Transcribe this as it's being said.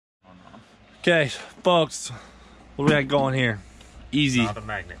Okay, folks, what do we got going here? Easy. Not a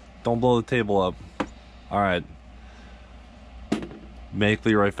magnet. Don't blow the table up. All right. Make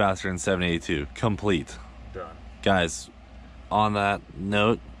Leroy faster than 782. Complete. Done. Guys, on that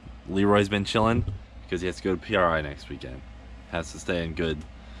note, Leroy's been chilling because he has to go to PRI next weekend. Has to stay in good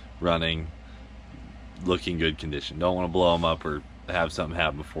running, looking good condition. Don't want to blow him up or have something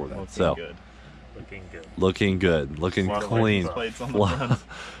happen before that. Looking good. Looking good. Looking clean.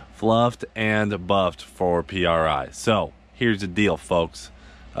 Fluffed and buffed for PRI. So, here's the deal, folks.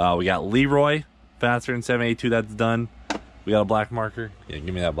 We got Leroy, faster than 782, that's done. We got a black marker. Yeah,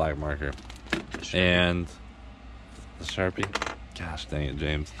 give me that black marker. And the Sharpie. Gosh dang it,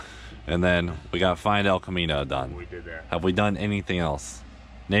 James. And then we got Find El Camino done. We did that. Have we done anything else?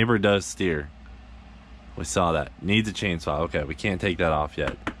 Neighbor does steer. We saw that. Needs a chainsaw. Okay, we can't take that off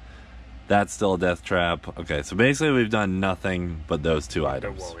yet. That's still a death trap. Okay, so basically we've done nothing but those two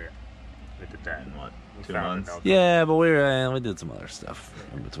items. We did that in what? 2 months? Yeah, but we did some other stuff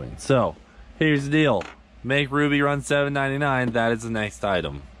in between. So, here's the deal. Make Ruby run 799. That is the next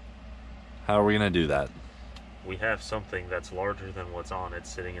item. How are we going to do that? We have something that's larger than what's on it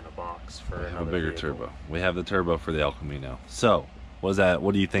sitting in a box for We have another a bigger vehicle. turbo. We have the turbo for the El Camino. So, what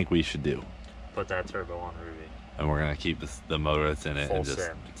do you think we should do? Put that turbo on Ruby. And we're going to keep the motor that's in it Full and just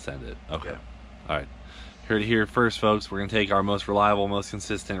send. send it. Okay. Yep. All right. Heard it here first, folks. We're going to take our most reliable, most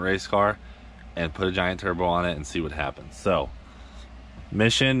consistent race car and put a giant turbo on it and see what happens. So,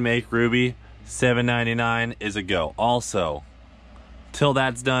 mission, make Ruby 799 is a go. Also, till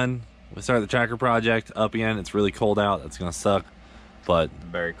that's done, we start the tracker project up again. It's really cold out. That's going to suck. But,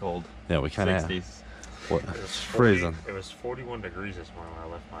 Very cold. yeah, we kind of... 60s. What? It was It's freezing. It was 41 degrees this morning when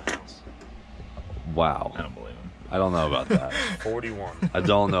I left my house. Wow. I don't believe him. I don't know about that. 41. I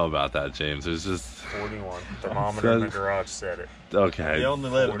don't know about that, James. It's just... 41. Thermometer in the garage said it. Okay. He only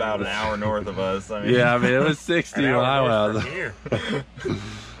live about an hour north of us. I mean, Yeah, I mean, it was 60 An when I hour went north out. from here. It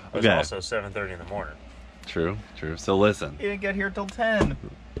was Okay. also 7:30 in the morning. True, true. So listen. he didn't get here till 10.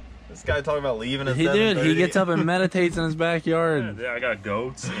 This guy talking about leaving at He did. 7:30. He gets up and meditates in his backyard. Yeah, I got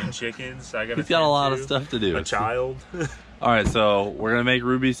goats and chickens. He's got a lot of stuff to do. A child. All right, so we're gonna make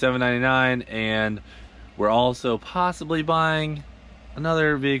Ruby 799, and we're also possibly buying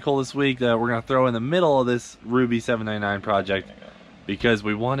another vehicle this week that we're gonna throw in the middle of this Ruby 799 project because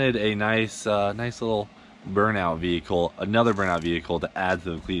we wanted a nice, nice little burnout vehicle, another burnout vehicle to add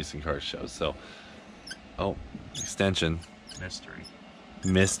to the Cletus and Cars show. So, oh, extension, Mystery.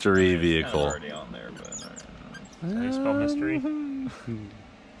 mystery It's vehicle. already on there, but How you spell mystery?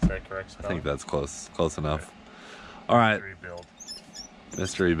 Is that correct I spell? think that's close enough. All right. Mystery build.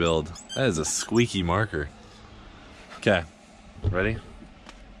 Mystery build. That is a squeaky marker. Okay. Ready?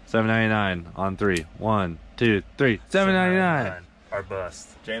 799 on 3. 1, 2, 3. 799. Or bust.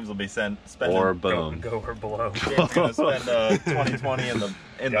 James will be spending Or boom. Go or below. James gonna spend 2020 in the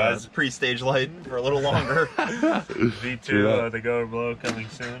Guys. pre-stage light for a little longer. V2, the go or below coming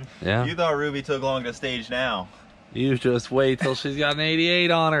soon. Yeah. You thought Ruby took long to stage now. You just wait till she's got an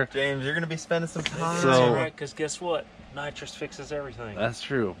 88 on her. James, you're gonna be spending some time. So- Alright, because guess what? Nitrous fixes everything. That's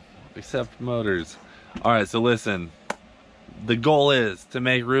true. Except motors. All right, so listen. The goal is to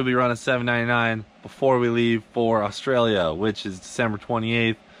make Ruby run a 799 before we leave for Australia, which is December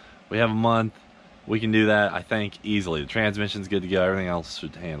 28th. We have a month. We can do that, I think, easily. The transmission's good to go. Everything else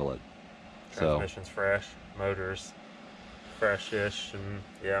should handle it. Transmission's fresh. Motors fresh-ish. And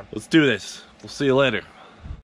yeah. Let's do this. We'll see you later.